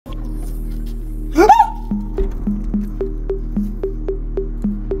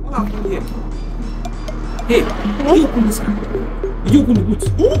Hey, did you open this car? Did you open the boot?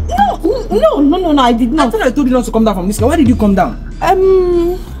 No, I did not. I thought I told you not to come down from this car. Why did you come down?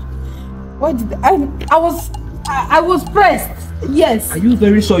 Why did I was pressed. Yes. Are you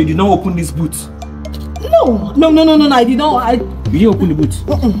very sure you did not open this boot? No, I did not. You didn't open the boot?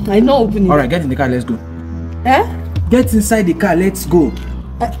 I did not open it. Alright, get in the car, let's go. Eh? Get inside the car, let's go.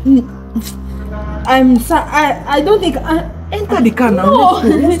 I'm sorry, I don't think Enter the car now, No. let's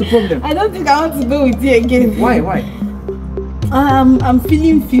go. What's the problem? I don't think I want to go with you again. Why? I'm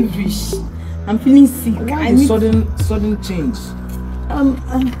feeling feverish. I'm feeling sick. Why the sudden change?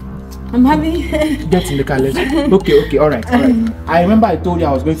 I'm having Get in the car, let's go. Okay, alright. I remember I told you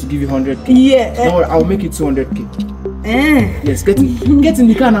I was going to give you 100k. Yeah. Don't worry, I'll make it 200k. Yes, get in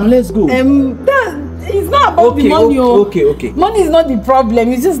the car now, let's go. It's not about the money. Okay. Money is not the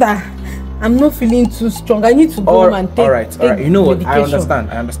problem. It's just that I'm not feeling too strong. I need to go home and take. Alright. You know what? Medication.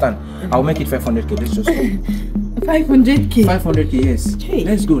 I understand. I'll make it 500k. Let's just go. 500k. 500k, yes. Hey.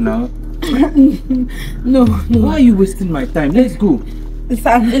 Let's go now. No. Why are you wasting my time? Let's go.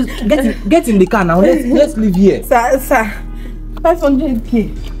 Sir, Get in the car now. Let's leave here. Sir, 500k.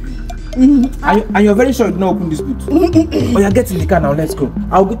 And you're very sure you did not open this boot? Oh yeah, get in the car now. Let's go.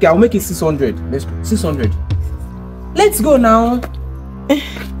 I'll make it 600. Let's go. 600. Let's go now.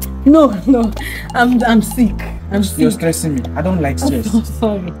 No. I'm sick. You're stressing me. I don't like stress. I'm so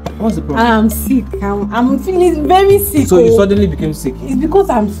sorry. What's the problem? I'm sick. I'm feeling very sick. So you suddenly became sick? It's because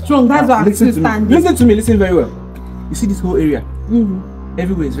I'm strong. That's why I'm still standing. Listen to me. Listen very well. You see this whole area?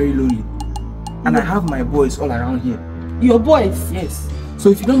 Everywhere is very lonely. And I have my boys all around here. Your boys? Yes. So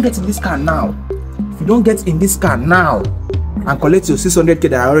if you don't get in this car now, and collect your 600k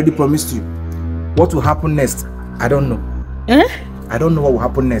that I already promised you, what will happen next? I don't know. I don't know what will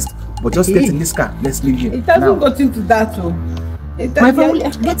happen next. But just get in this car. Let's leave here. It hasn't got into that. My friend,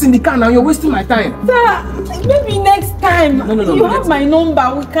 get in the car now. You're wasting my time. Sir, maybe next time. No. You have my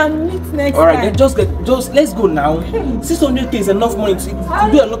number. We can meet next time. Alright, just let's go now. 600k is enough money to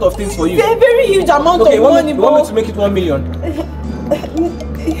do a lot of things for you. It's a very huge amount of money. You want me to make it 1 million?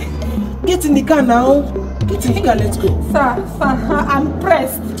 Get in the car now. Get in the car, let's go. Sir, I'm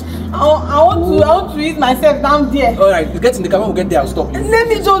pressed. I want to eat myself down there. Alright, get in the car. When we get there, I'll stop you. Let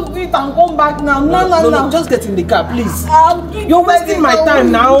me just do it and come back now. No. Just get in the car, please. You're wasting my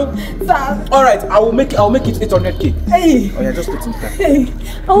time now. Sir. Alright, I'll make it 800k. Hey. Oh yeah, just get in the car. Hey.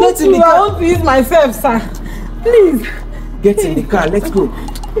 I want to eat myself, sir. Please. Get in the car, let's go.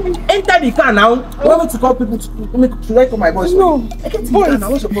 Enter the car now. I want to call people to write for my voice. No. Get in the car now.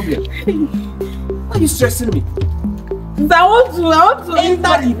 What's your problem? Why are you stressing me? I want to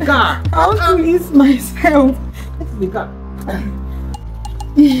enter the car. I want to eat myself. Get in the car.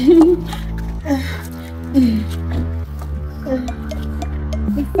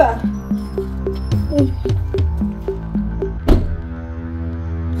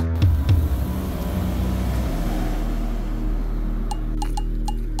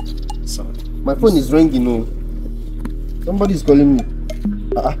 My phone is ringing. No, somebody is calling me.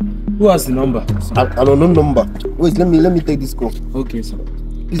 Who has the number? I don't know number. Wait, let me take this call. Okay, sir.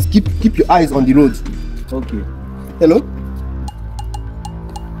 Please keep your eyes on the road. Okay. Hello.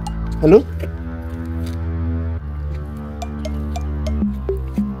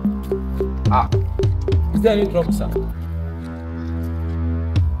 Is there any trouble, sir?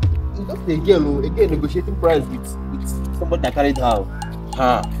 Just a girl negotiating price with somebody that carried her.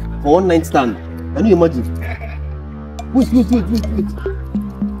 For one night stand. Can you imagine? Wait.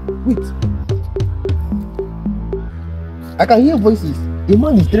 I can hear voices. The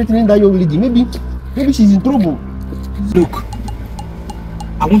man is threatening that young lady. Maybe she's in trouble. Look,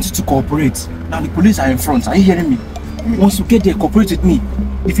 I want you to cooperate. Now the police are in front. Are you hearing me? Once you get there, cooperate with me.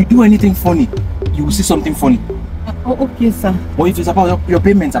 If you do anything funny, you will see something funny. Oh, okay, sir. Or if it's about your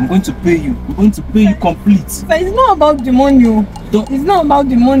payments, I'm going to pay you. I'm going to pay you complete. Sir, it's not about the money. It's not about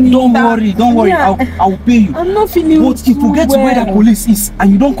the money. Don't worry. Yeah. I will pay you. I'm not feeling But if you get to where the police is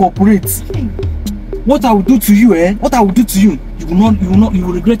and you don't cooperate, what I will do to you, you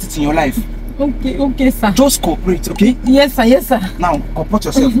will regret it in your life. Okay, sir. Just cooperate, okay? Yes, sir. Now, comport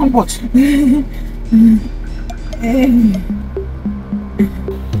yourself. Comport.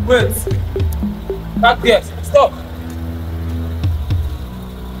 Wait. Back there. Stop.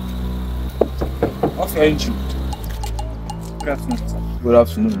 Off your engine. Good afternoon, sir. Good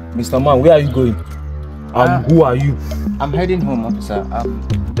afternoon. Mr. Man, where are you going? Who are you? I'm heading home, officer. I'm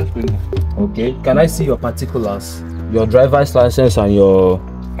just going home. Okay. Can I see your particulars? Your driver's license and your...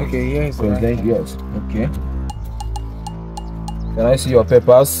 Okay, yes. Right. Yes. Okay. Can I see your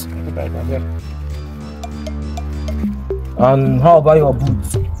papers? And how about your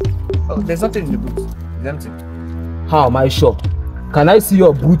boots? Oh, there's nothing in the boots. It's empty. How am I sure? Can I see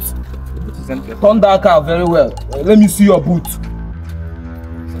your boot? The boot is empty. Turn that car very well. Let me see your boot.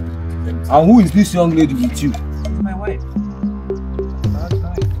 And who is this young lady with you? She's my wife.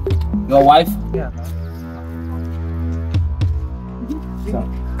 Your wife? Yeah.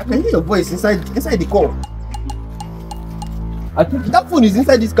 I can hear your voice inside the car. I think That phone is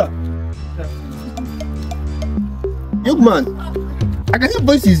inside this car. Young man, I can hear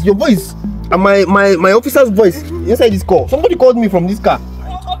voices, your voice, and my officer's voice inside this car. Somebody called me from this car.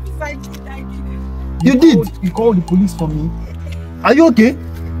 Officer, I did. You did? You called the police for me. Are you okay?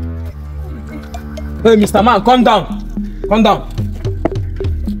 Hey, Mr. Man, calm down. Calm down.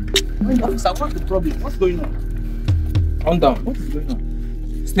 Officer, what's the problem? What's going on? Calm down. What is going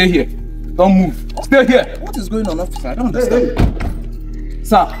on? Stay here. Don't move. Stay here. What is going on, officer? I don't understand.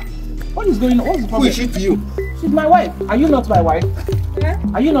 Sir, What is going on? What's the Who problem? is she to you? she's my wife. Are you not my wife?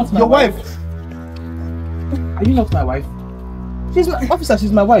 Are you not my Your wife. Are you not my wife? She's my officer.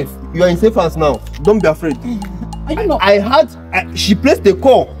 She's my wife. You are in safe hands now. Don't be afraid. Are you not? I heard she placed the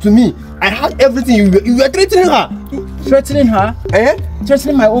call to me. I heard everything. You were threatening her. Threatening her? Eh?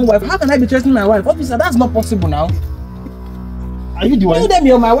 Threatening my own wife? How can I be threatening my wife? Officer, that's not possible now. Are you the You one? them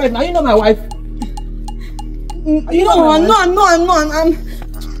you're my wife. Now you know my wife.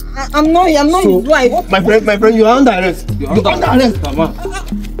 I'm not his wife. My friend, you are under arrest. You are under arrest. Come on.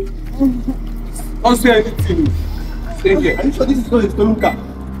 Don't say anything. Stay here. Are you sure this is not a stolen car?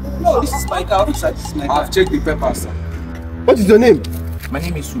 No, this is my car, officer. This is my car. I've checked the papers, sir. What is your name? My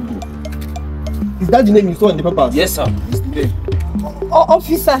name is Subu. Is that the name you saw in the papers? Yes, sir. This is the name.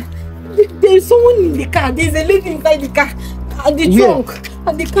 Officer, there's someone in the car. There's a lady inside the car. At the Where? trunk.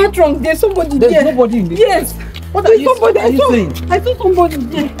 At the car trunk. There's somebody There's there. nobody in the Yes. What are There's you, somebody. what are you saying? I saw somebody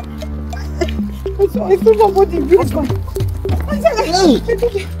there. I saw somebody there.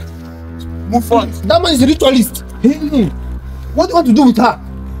 Move on. That man is a ritualist. Hey, what do you want to do with her?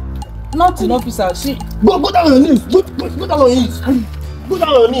 Nothing, officer. She. Go down on your knees. Go down on your knees. Go down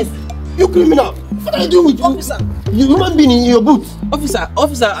on your knees. You criminal. What are you doing with you? Officer. You human being in your boots. Officer,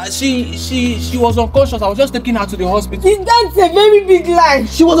 she was unconscious. I was just taking her to the hospital. That's a very big lie.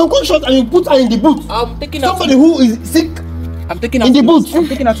 She was unconscious and you put her in the boot. I'm taking her. Somebody who is sick. I'm taking her in to the boot. I'm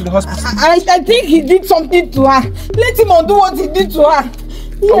taking her to the hospital. I think he did something to her. Let him undo what he did to her.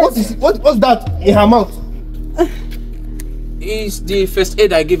 Yes. What's that in her mouth? It's the first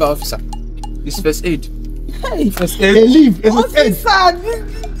aid I gave her, officer. It's first aid. Hey. First A aid. leaf. A first aid. Officer,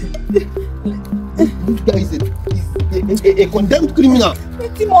 This guy is a condemned criminal.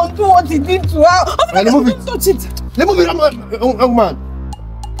 let him undo what he did to her. Right, remove it. Don't touch it. Let me be young man.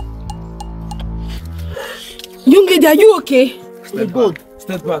 Young lady, are you okay? Step back.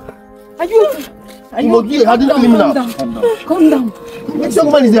 Step back. Are you okay? Are You must be a hardened criminal. Calm down. Calm down. This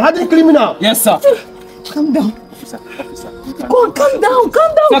young man is a hardened criminal. Yes, sir. Calm down. Officer. Calm down.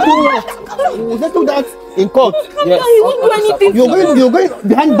 Calm down. Settle what? You settle that in court. Calm Yes. down. He won't do anything. You're going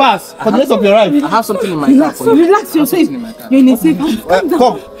behind bars for the rest of your life. I have something in my car Relax. for you. Relax yourself. You're in a safe house. Calm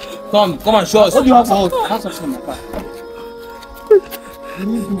down. Come. Come and show us. What do you have for us? I have something in my car.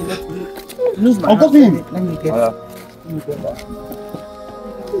 Uncle him. Let me get it.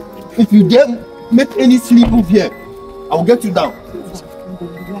 If you dare make any silly move here, I will get you down.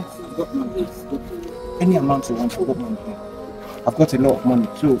 Any amount you want, I've got money here. I've got a lot of money.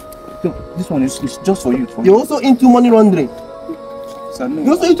 So this one is just for you. You're also into money laundering. Sir, no.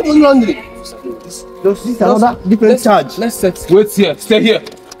 You're also into money laundering. This This is another different charge. Let's set. Wait here. Stay here.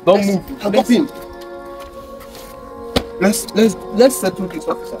 Don't move. Uncle him. let's settle this,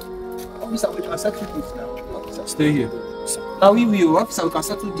 officer. Officer, we can settle this now. Officer, Stay here. now we will, officer, we can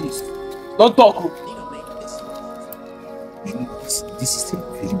settle this. Don't talk. You know, this is a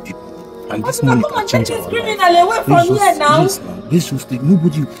very big money. And this Officer, money come can and take change this our life. criminal away from here now. Yes, now. Let's just take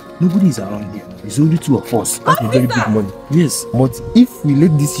nobody is around here. It's only two of us. That's a very big money. Yes. But if we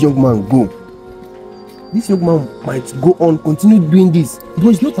let this young man go, this young man might go on, continue doing this. But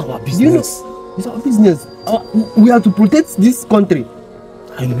it's not our business. It's our business. We have to protect this country.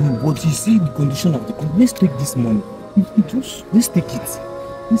 I know, but you see the condition of the country. Let's take this money. Let's take it.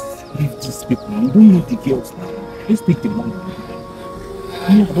 Let's leave these people. We don't know the girls now. Let's take the money.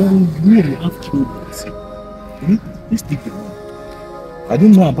 We have children. Let's take the money. I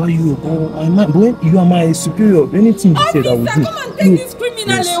don't know about you, but you are my superior. Anything you said, I will do. Officer, come and take this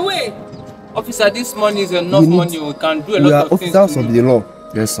criminal away. Officer, this money is enough money. We can do a We lot are of things. officers of the law.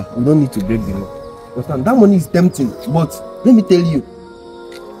 Yes, sir. We don't need to break the law. Understand? That money is tempting, but let me tell you,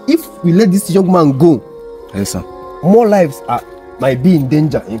 if we let this young man go, Yes, sir. more lives might be in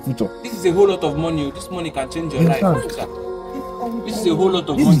danger in future. This is a whole lot of money. This money can change your You life, understand? officer. This is a whole lot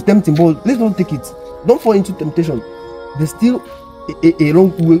of This money. is tempting, but let's not take it. Don't fall into temptation. There's still a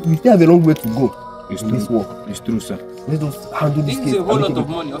long way. We still have a long way to go It's in true. this work. It's true, sir. Let's just handle this This case. is a whole lot amicably. of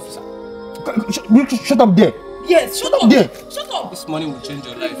money, officer. Shut up there. Yes, shut up. There. Shut up. This money will change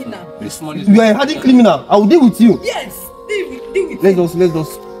your life. Criminal. This money is You are a hardened criminal. I will deal with you. Yes, deal with Let's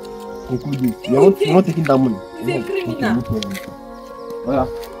just conclude this. You're not taking that money. He's a criminal. Oh,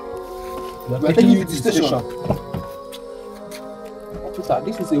 yeah. We're taking you to the station. Officer,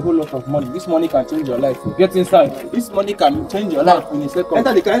 this is a whole lot of money. This money can change your life. Get inside. This money can change your life in a second.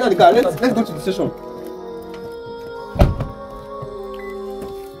 Enter the car. Let's go to the station.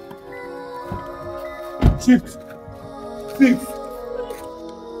 Shift. Thief.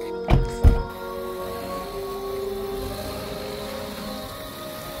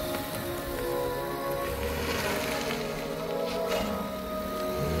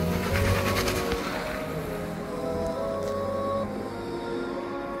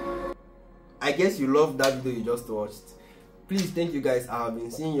 I guess you loved that video you just watched. Please, thank you guys. I have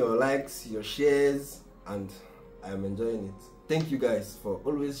been seeing your likes, your shares, and I am enjoying it. Thank you guys for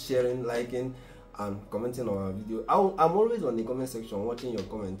always sharing, liking, and commenting on our video. I'm always on the comment section watching your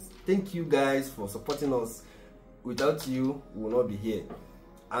comments. Thank you guys for supporting us. Without you, we will not be here.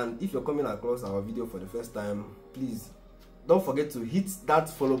 And if you're coming across our video for the first time, please don't forget to hit that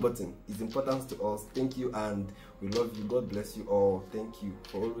follow button. It's important to us. Thank you, and we love you. God bless you all. Thank you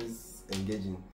for always engaging.